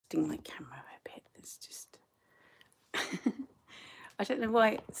adjusting my camera a bit. It's just I don't know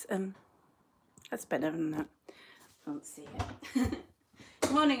why it's that's better than that. I can't see it.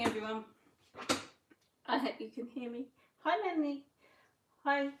 Good morning, everyone. I hope you can hear me. Hi, Melanie.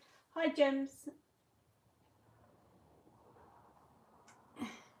 Hi, Gems.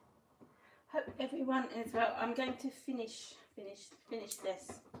 Hope everyone is well. I'm going to finish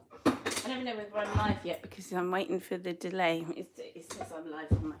this. I don't know whether I'm live yet because I'm waiting for the delay. It says I'm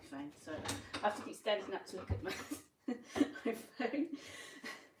live on my phone, so I have to keep standing up to look at my, my phone.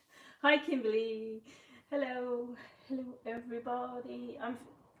 Hi, Kimberly. Hello everybody.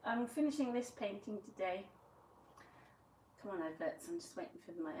 I'm finishing this painting today. Come on, adverts. I'm just waiting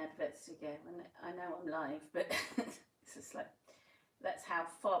for my adverts to go. And I know I'm live, but it's just like that's how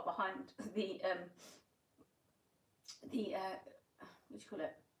far behind the what do you call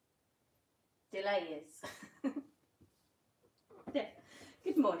it? Delay is. Yeah.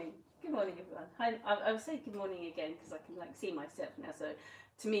 Good morning everyone. Hi, I'll say good morning again because I can like see myself now, so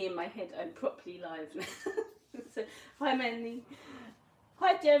to me in my head I'm properly live now. So hi Mandy,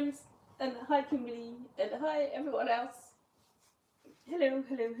 hi Gems, and hi Kimberly, and hi everyone else. Hello.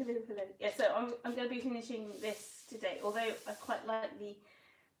 Yeah, so I'm going to be finishing this today, although I quite like the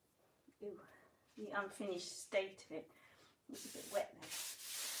unfinished state of it. It's a bit wet now.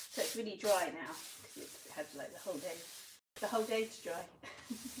 So it's really dry now because it had like the whole day to dry.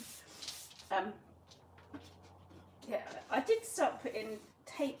 Yeah, I did start putting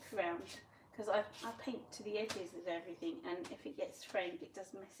tape around because I paint to the edges of everything, and if it gets framed it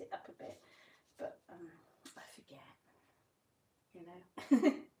does mess it up a bit, but I forget, you know.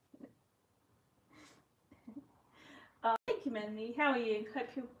 Thank you, Melanie. How are you?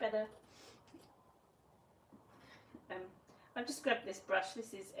 Hope you're better. I've just grabbed this brush.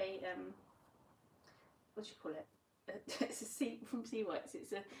 This is a what do you call it? It's a from Sea Whites.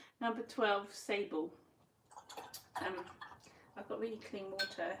 It's a number 12 sable. I've got really clean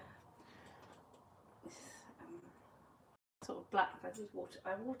water. It's sort of black. I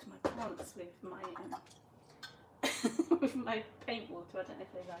water my plants with my with my paint water. I don't know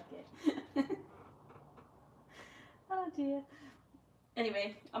if they like it. Oh dear.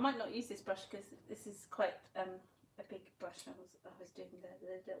 Anyway, I might not use this brush because this is quite a big brush. I was doing the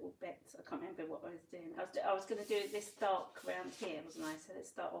little bits. I can't remember what I was doing. I was going to do this dark around here, wasn't I? So let's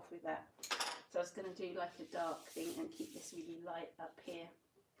start off with that. So I was going to do like a dark thing and keep this really light up here.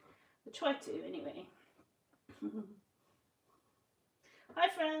 I'll try to anyway. Hi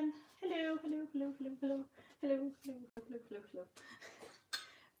Fran. Hello.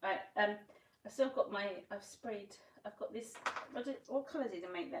 Right, I've still got my, I've got this, what colour did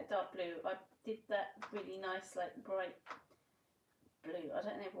I make that? Dark blue. I did that really nice, like bright blue. I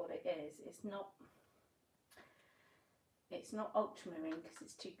don't know what it is. It's not ultramarine because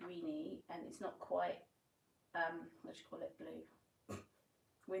it's too greeny, and it's not quite, what do you call it, blue.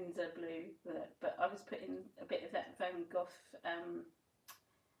 Windsor blue. But I was putting a bit of that Van Gogh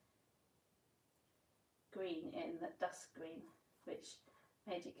green in, that dusk green, which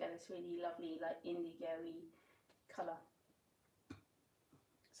made it go this really lovely, like indigo-y colour.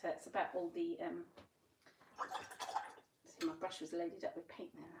 So that's about all the see, my brush was loaded up with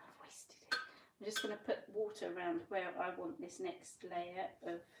paint there and I've wasted it. I'm just going to put water around where I want this next layer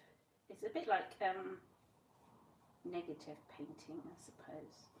of, it's a bit like negative painting, I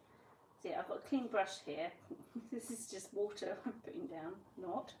suppose. See, I've got a clean brush here. This is just water I'm putting down,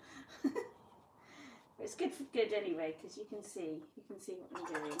 not. It's good for good anyway, because you can see what I'm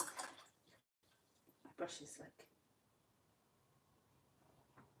doing. My brush is like,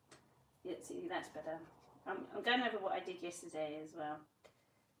 yeah, see, that's better. I'm going over what I did yesterday as well.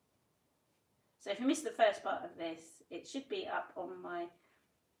 So if you missed the first part of this, it should be up on my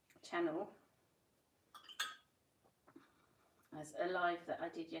channel as a live that I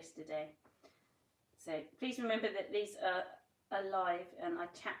did yesterday. So please remember that these are live and I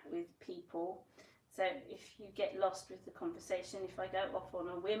chat with people. So if you get lost with the conversation, if I go off on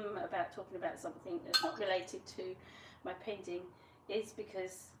a whim about talking about something that's not related to my painting, is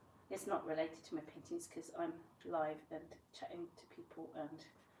because it's not related to my paintings, because I'm live and chatting to people and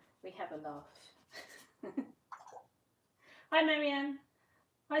we have a laugh. Hi Marianne.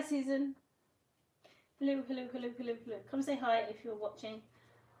 Hi Susan. Hello. Come say hi if you're watching.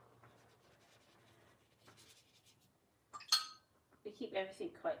 We keep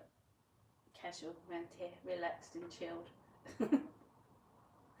everything quite casual around here, relaxed and chilled.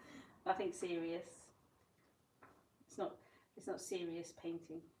 Nothing serious. It's not serious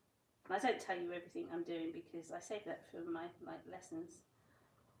painting. And I don't tell you everything I'm doing because I save that for my lessons.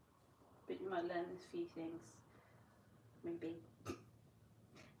 But you might learn a few things, maybe.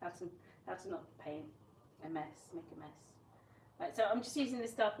 how to not paint a mess, make a mess. Right, so I'm just using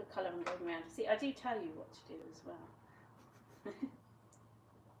this darker colour and going around. See, I do tell you what to do as well.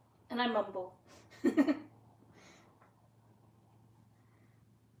 And I mumble.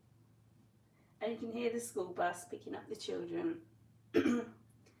 And you can hear the school bus picking up the children.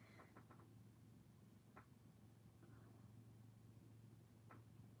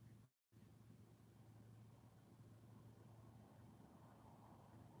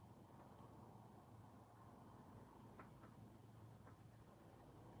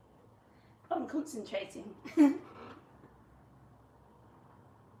 I'm concentrating.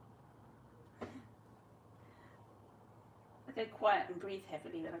 I go quiet and breathe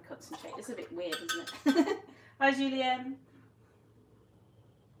heavily when I concentrate. It's a bit weird, isn't it? Hi, Julianne.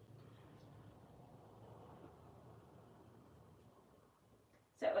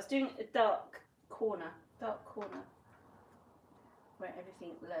 So I was doing a dark corner where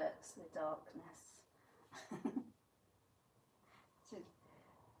everything lurks, the darkness.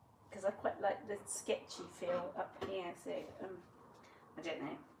 Because I quite like the sketchy feel up here, so I don't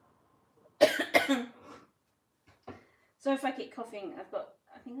know. So if I keep coughing, I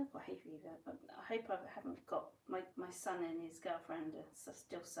think I've got hay fever. I hope I haven't got, my son and his girlfriend are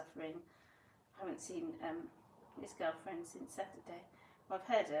still suffering. I haven't seen his girlfriend since Saturday. Well,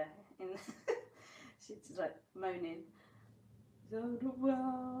 I've heard her, she's like moaning. I'm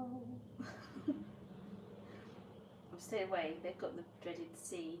stay away, they've got the dreaded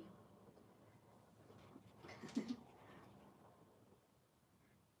sea.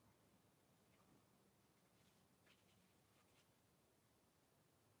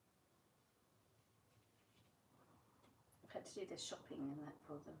 I've had to do this shopping and that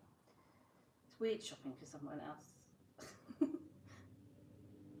for them. It's weird shopping for someone else.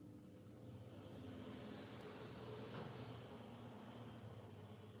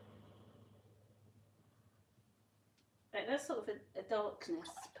 Right, that's sort of a darkness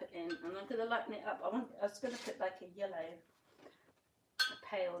put in, and I'm going to lighten it up. I was going to put like a yellow, a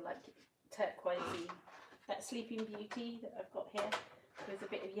pale, like turquoisey, that Sleeping Beauty that I've got here, with a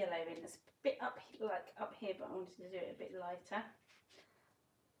bit of yellow in. It's a bit up here, but I wanted to do it a bit lighter.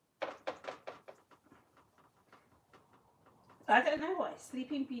 I don't know why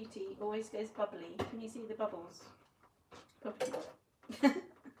Sleeping Beauty always goes bubbly. Can you see the bubbles? Probably not.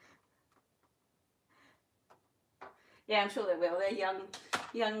 Yeah, I'm sure they will. They're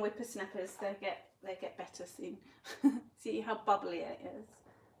young whippersnappers. They get better soon. See how bubbly it is.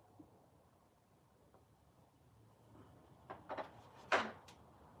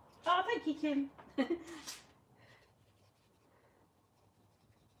 Oh, thank you, Kim.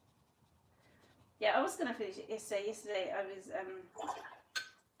 Yeah, I was going to finish it yesterday. Yesterday I was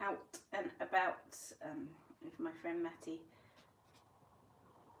out and about with my friend Matty,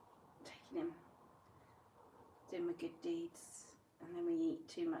 taking him, doing my good deeds, and then we eat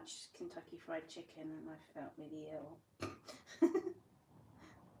too much Kentucky Fried Chicken and I felt really ill.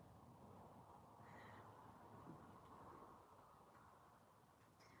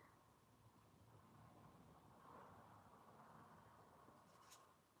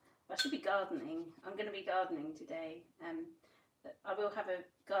 I should be gardening. I'm going to be gardening today. I will have a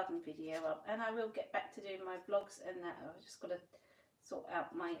garden video up, and I will get back to doing my vlogs and that. I've just got to sort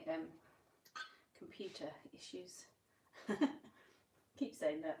out my computer issues. Keep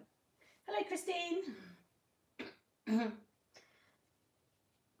saying that. Hello, Christine.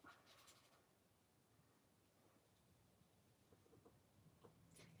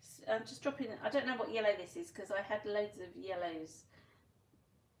 I'm just dropping. I don't know what yellow this is because I had loads of yellows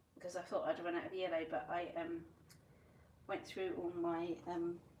because I thought I'd run out of yellow, but I went through all my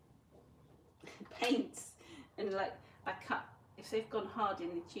paints and like I cut. If they've gone hard in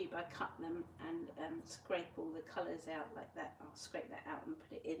the tube, I cut them and scrape all the colours out like that. I'll scrape that out and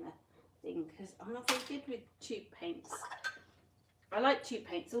put it in a thing because I'm not very good with tube paints. I like tube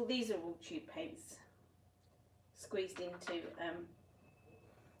paints. All these are all tube paints squeezed into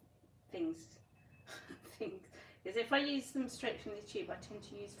things. Because if I use them straight from the tube, I tend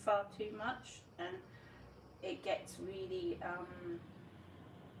to use far too much, and it gets really.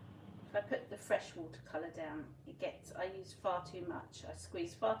 If I put the fresh watercolour down, I use far too much. I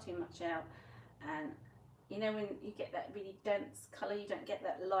squeeze far too much out, and you know when you get that really dense colour, you don't get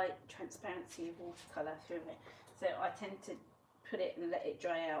that light transparency of watercolour through it. So I tend to put it and let it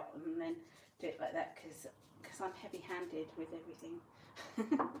dry out, and then do it like that because I'm heavy-handed with everything.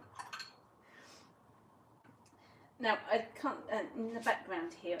 Now I can't. In the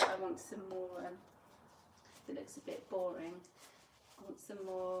background here, I want some more. It looks a bit boring. I want some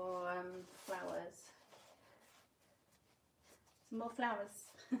more flowers. Some more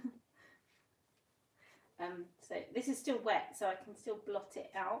flowers. So this is still wet, so I can still blot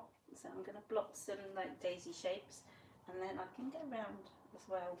it out. So I'm going to blot some like daisy shapes, and then I can go around as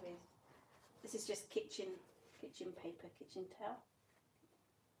well with, this is just kitchen paper, kitchen towel.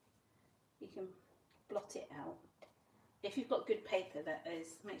 You can blot it out. If you've got good paper, that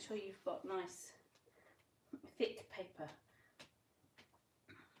is, make sure you've got nice thick paper.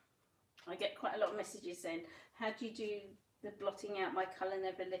 I get quite a lot of messages saying, how do you do the blotting out? My colour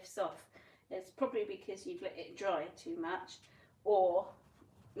never lifts off. It's probably because you've let it dry too much, or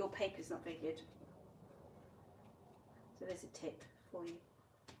your paper's not very good. So there's a tip for you.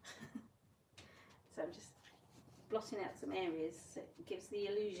 So I'm just blotting out some areas so it gives the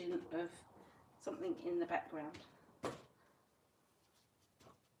illusion of something in the background. And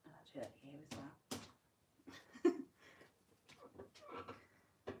I'll do that here as well.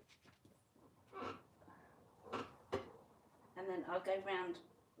 And then I'll go round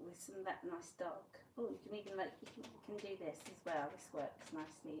with some of that nice dark. Oh, you can even like, you can do this as well. This works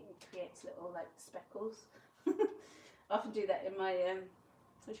nicely. It creates little like speckles. I often do that in my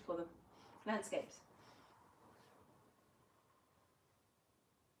what do you call them? Landscapes.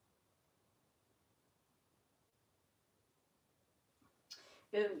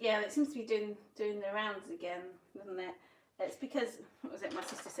 Yeah, it seems to be doing the rounds again, doesn't it? It's because, what was it? My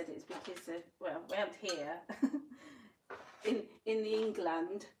sister said it's because well, around here. In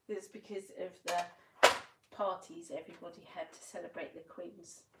England, it's because of the parties everybody had to celebrate the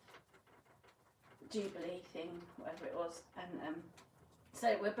Queen's Jubilee thing, whatever it was, and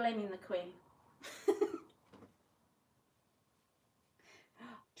so we're blaming the Queen.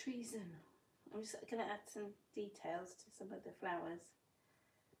 Treason. I'm just going to add some details to some of the flowers.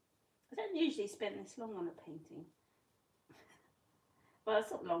 I don't usually spend this long on a painting. Well,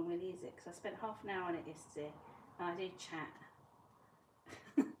 it's not long really, is it? Because I spent half an hour on it yesterday. And I do chat.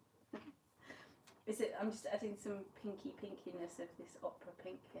 Is it? I'm just adding some pinkiness of this opera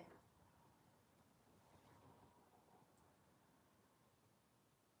pink here.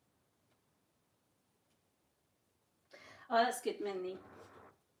 Oh, that's good, Minnie.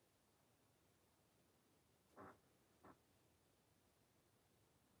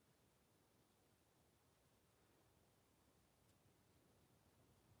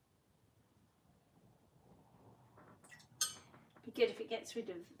 Be good if it gets rid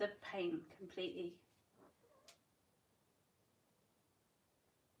of the paint completely.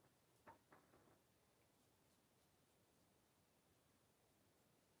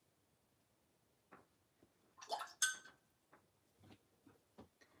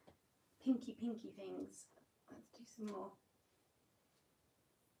 Pinky things. Let's do some more.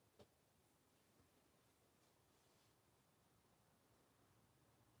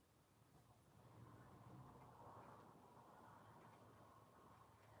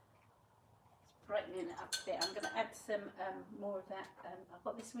 Brightening it up a bit. I'm going to add some more of that. I've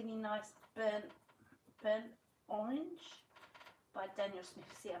got this really nice burnt orange by Daniel Smith.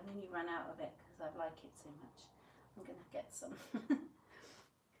 See, I've nearly run out of it because I like it so much. I'm going to get some.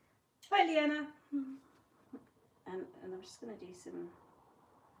 Hi, Leanna. And I'm just going to do some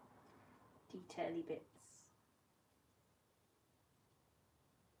detaily bits.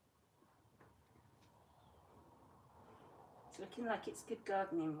 It's looking like it's good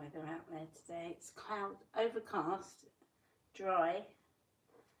gardening weather out there today. It's cloud, overcast, dry,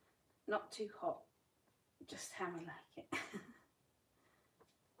 not too hot, just how I like it.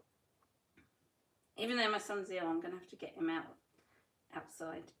 Even though my son's ill, I'm going to have to get him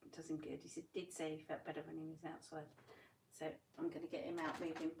outside. It does him good. He did say he felt better when he was outside. So I'm going to get him out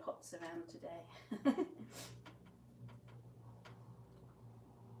moving pots around today.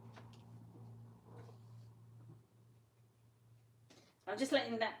 I'm just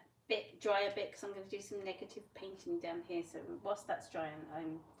letting that bit dry a bit because I'm going to do some negative painting down here. So whilst that's drying,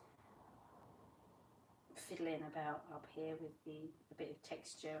 I'm fiddling about up here with a bit of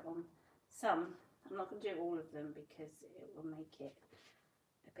texture on some. I'm not going to do all of them because it will make it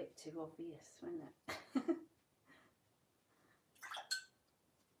a bit too obvious, won't it?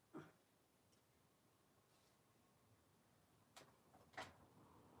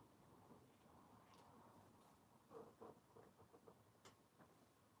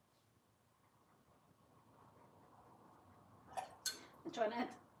 I'm trying to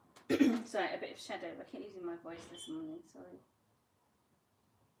add sorry, a bit of shadow. I keep using my voice this morning, sorry.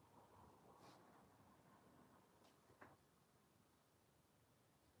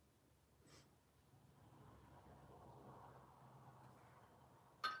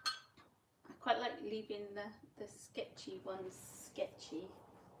 I quite like leaving the sketchy ones sketchy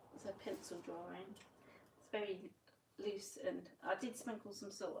as a pencil drawing. It's very loose, and I did sprinkle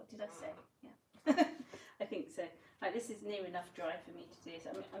some salt. Did I say? Yeah. I think so. Right, this is near enough dry for me to do this.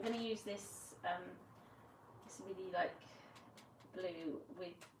 I'm going to use this, this really like blue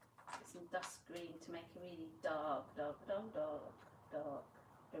with some dust green to make a really dark, a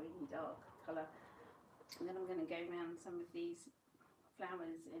really dark colour. And then I'm going to go around some of these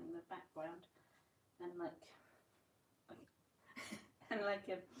flowers in the background and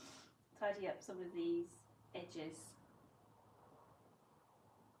tidy up some of these edges.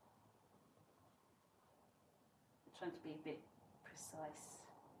 I'm trying to be a bit precise,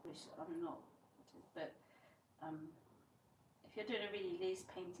 which I'm not, but if you're doing a really loose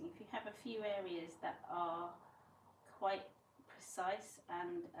painting, if you have a few areas that are quite precise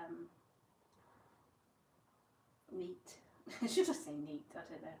and neat, should I say neat? I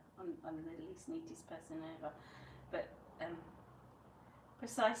don't know, I'm the least neatest person ever, but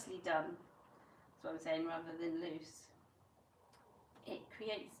precisely done, that's what I'm saying, rather than loose, it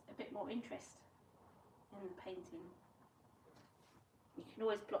creates a bit more interest in the painting. You can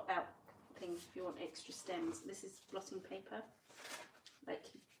always blot out things if you want extra stems. This is blotting paper, like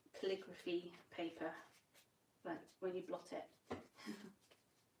calligraphy paper, like when you blot it.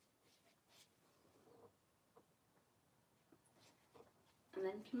 And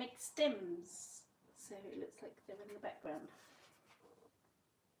then you can make stems so it looks like they're in the background.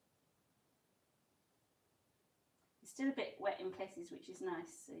 It's still a bit wet in places, which is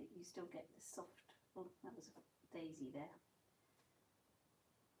nice, so you still get the soft. Oh, that was a daisy there.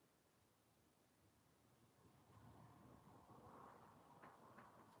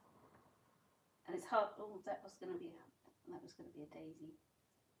 And it's hard. Oh, that was going to be a daisy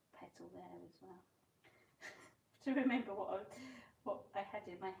petal there as well. To remember what I had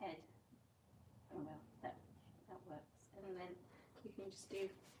in my head. Oh well, that works. And then you can just do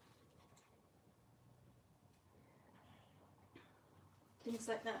things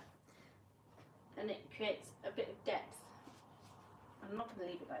like that, and it creates a bit of depth. I'm not going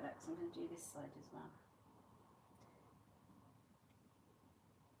to leave it like that because I'm going to do this side as well.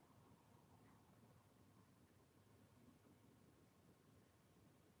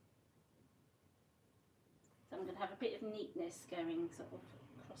 So I'm going to have a bit of neatness going sort of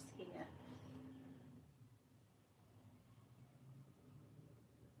across here.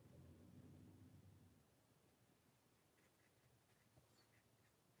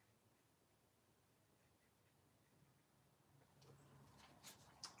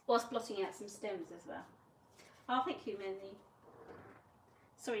 Whilst blotting out some stems as well. Oh, thank you, Minnie.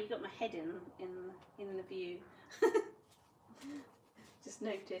 Sorry, you got my head in the view. Just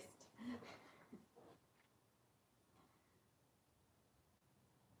noticed.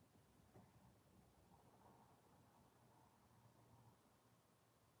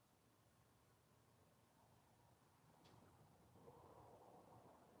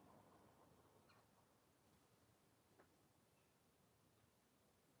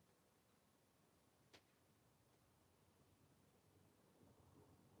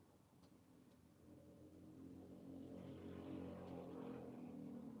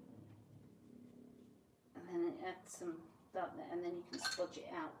 Add some dark there, and then you can smudge it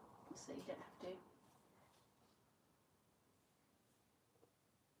out so you don't have to.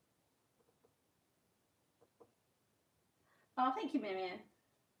 Oh, thank you, Miriam.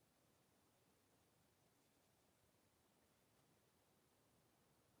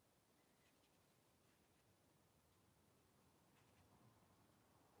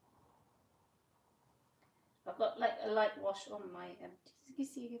 I've got like a light wash on my. Did you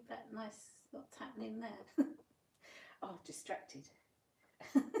see that nice what's happening there? Oh, distracted.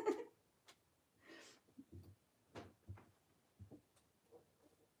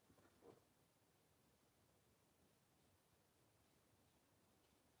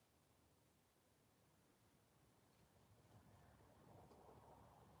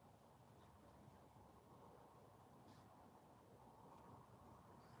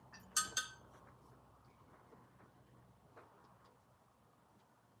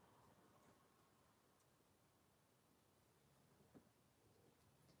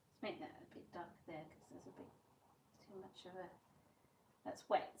 Make that a bit dark there because there's a bit too much of a. That's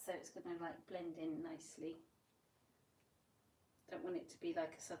wet, so it's going to like blend in nicely. Don't want it to be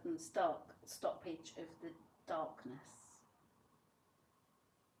like a sudden stoppage of the darkness.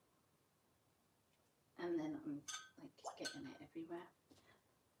 And then I'm like getting it everywhere.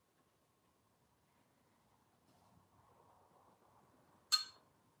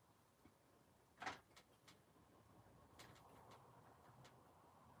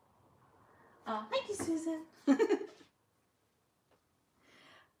 Oh, thank you, Susan.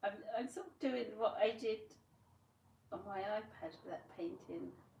 I'm sort of doing what I did on my iPad for that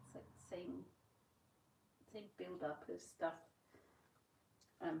painting. It's like the same same build up of stuff.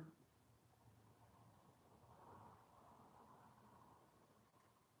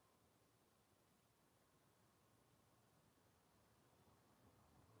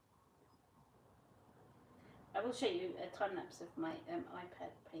 I will show you a time lapse of my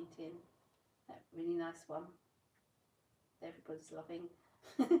iPad painting. That really nice one. Everybody's loving.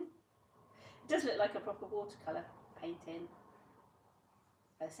 It does look like a proper watercolour painting.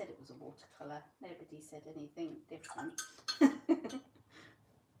 I said it was a watercolour. Nobody said anything different.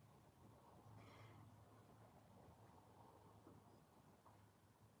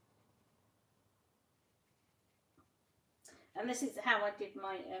 And this is how I did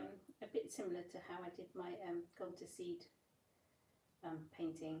my, a bit similar to how I did my Gone to Seed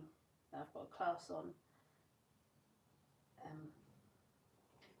painting that I've got a class on. I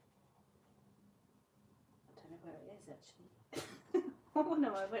don't know where it is actually. On one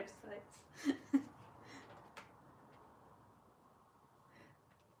of my websites.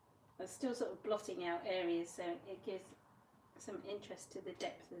 I'm still sort of blotting out areas so it gives some interest to the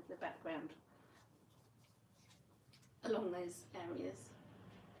depth of the background along those areas.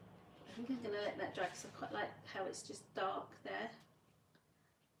 I think I'm going to let that dry because I quite like how it's just dark there.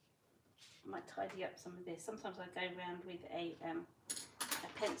 I might tidy up some of this. Sometimes I go around with a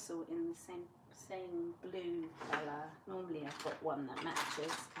pencil in the same blue colour. Normally I've got one that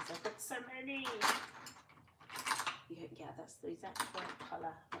matches because I've got so many. Yeah, that's the exact right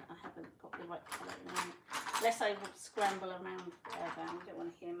colour. I haven't got the right colour at the moment. Unless I will scramble around forever. I don't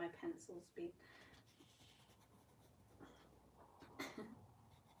want to hear my pencils being...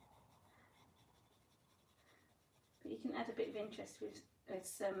 But you can add a bit of interest with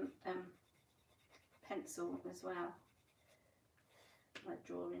some pencil as well. Might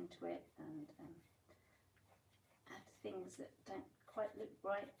draw into it and add things that don't quite look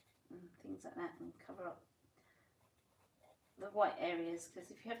right and things like that, and cover up the white areas,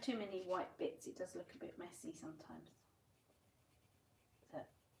 because if you have too many white bits it does look a bit messy sometimes. So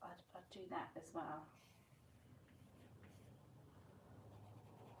I'd do that as well.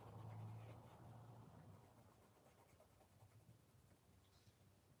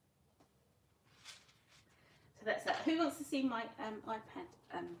 So that's that. Who wants to see my iPad?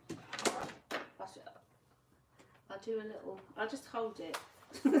 I'll do a little, I'll just hold it.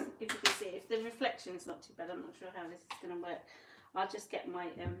 If you can see, if the reflection's not too bad, I'm not sure how this is going to work. I'll just get my,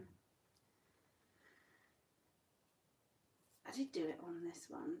 I did do it on this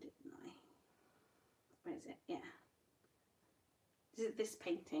one, didn't I? Where is it? Yeah. This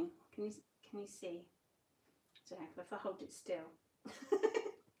painting, can you see? So if I hold it still.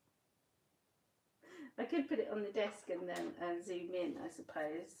 I could put it on the desk and then zoom in, I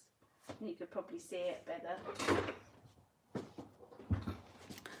suppose. You could probably see it better.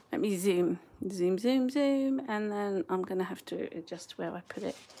 Let me zoom, and then I'm going to have to adjust where I put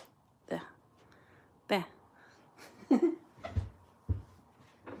it. There. Can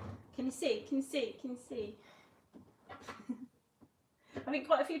you see? Can you see? I think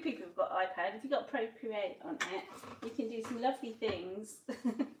quite a few people have got iPad. If you've got Procreate on it, you can do some lovely things.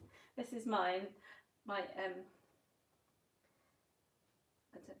 This is mine. My I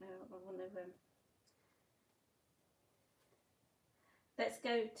don't know. I want to. Let's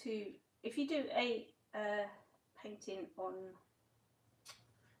go to, if you do a painting on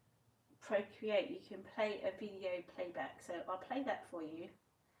Procreate, you can play a video playback. So I'll play that for you,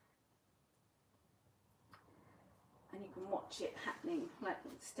 and you can watch it happening, like the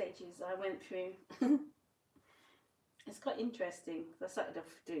stages I went through. It's quite interesting. I started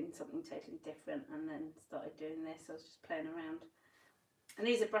off doing something totally different and then started doing this. I was just playing around. And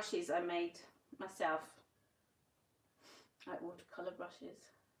these are brushes I made myself, like watercolour brushes.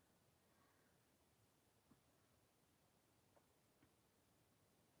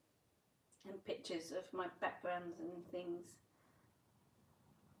 And pictures of my backgrounds and things.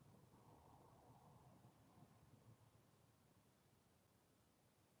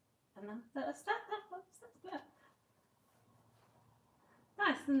 And then that's that.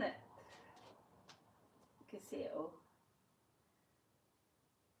 Nice, isn't it? You can see it all.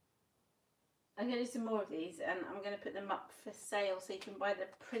 I'm going to do some more of these, and I'm going to put them up for sale so you can buy the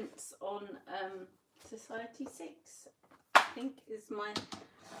prints on Society 6, I think is my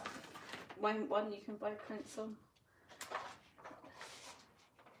one you can buy prints on.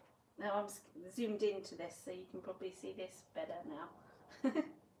 Now I'm zoomed into this so you can probably see this better now.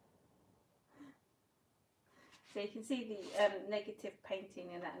 So you can see the negative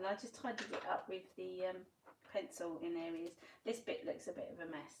painting in that, and I just tidied it up with the pencil in areas. This bit looks a bit of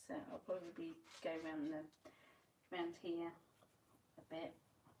a mess, so I'll probably go around here a bit,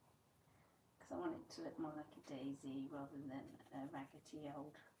 because I want want it to look more like a daisy rather than a raggedy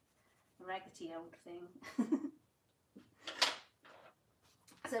old thing.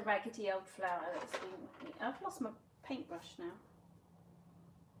 It's a raggedy old flower that's been with me. I've lost my paintbrush now.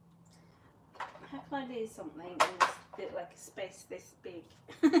 How can I lose something in this bit like a space this big?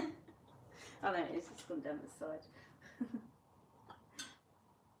 Oh no, it is, it's gone down the side.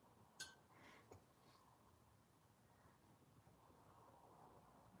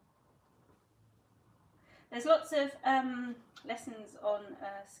 There's lots of lessons on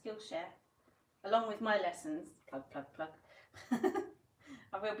SKILLSHARE, along with my lessons. Plug, plug, plug.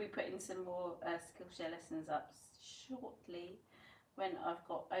 I will be putting some more SKILLSHARE lessons up shortly when I've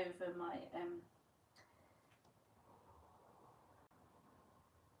got over my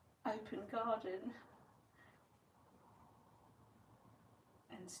open garden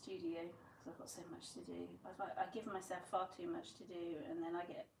and studio, because I've got so much to do. I give myself far too much to do, and then I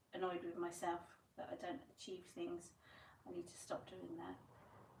get annoyed with myself that I don't achieve things. I need to stop doing that.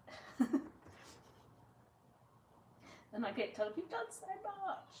 And I get told, you've done so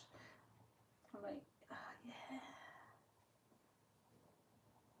much. I'm like, oh yeah.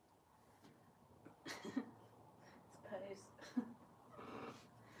 Suppose.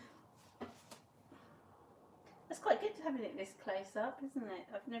 It's quite good having it this close up, isn't it?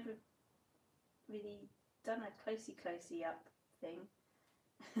 I've never really done a closey up thing.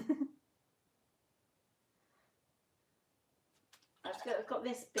 I've got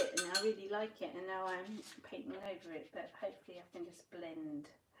this bit and I really like it, and now I'm painting over it, but hopefully I can just blend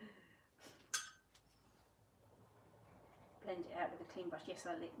it out with a clean brush. Yes,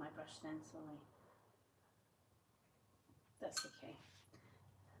 I licked my brush then, sorry. That's okay.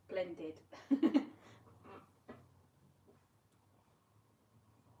 Blended.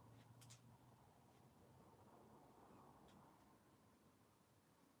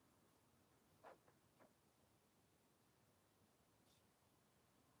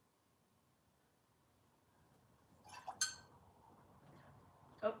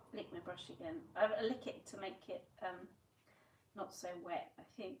 Oh, lick my brush again. I lick it to make it not so wet, I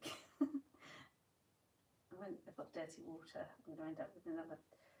think. I've got dirty water. I'm going to end up with another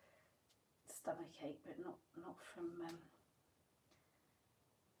stomachache, but not from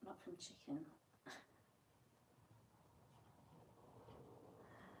chicken.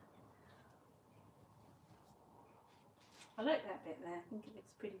 I like that bit there. I think it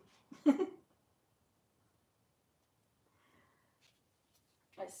looks pretty.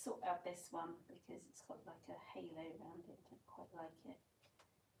 Let's sort out this one because it's got like a halo around it. I don't quite like it.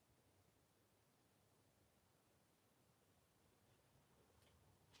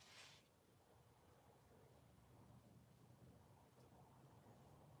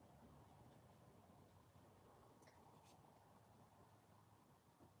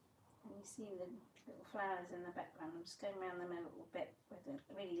 And you see the little flowers in the background. I'm just going around them a little bit with a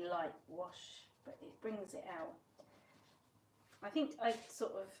really light wash, but it brings it out. I think I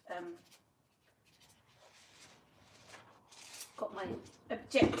sort of got my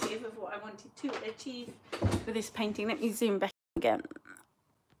objective of what I wanted to achieve for this painting. Let me zoom back again.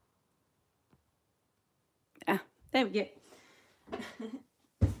 Ah, there we go.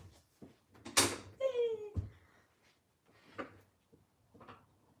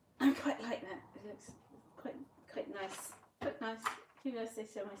 I quite like that. It looks quite nice. Quite nice. Who does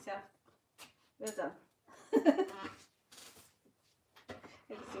this so myself? Well done.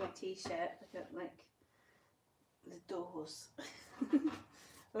 You can see my t-shirt. I don't like the doors.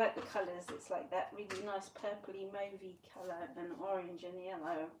 I like the colours. It's like that really nice purpley mauvey colour and orange and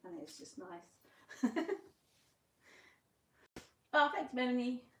yellow, and it's just nice. Oh, thanks,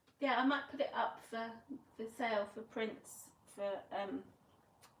 Melanie. Yeah, I might put it up for sale for prints for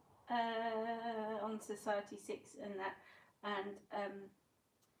on Society 6 and that, and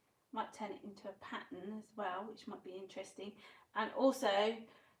might turn it into a pattern as well, which might be interesting. And also,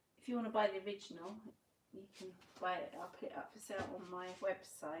 if you want to buy the original, you can buy it. I'll put it up for sale on my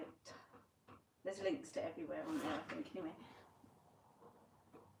website. There's links to everywhere on there, I think, anyway.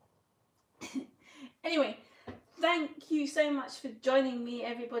 Anyway, thank you so much for joining me,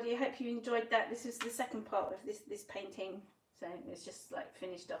 everybody. I hope you enjoyed that. This is the second part of this painting. So it's just like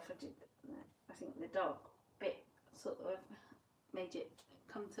finished off. I think the dark bit sort of made it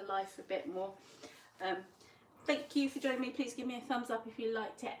come to life a bit more. Thank you for joining me. Please give me a thumbs up if you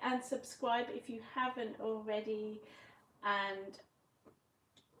liked it, and subscribe if you haven't already. And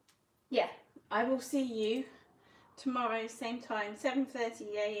yeah, I will see you tomorrow, same time,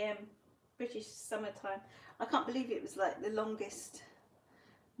 7:30 AM British summertime. I can't believe it was like the longest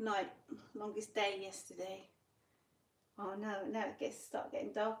day yesterday. Oh no, now it start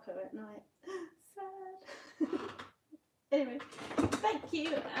getting darker at night. Anyway, thank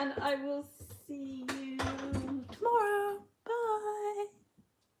you, and I will see you tomorrow. Bye.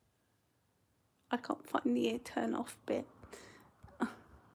 I can't find the turn off bit.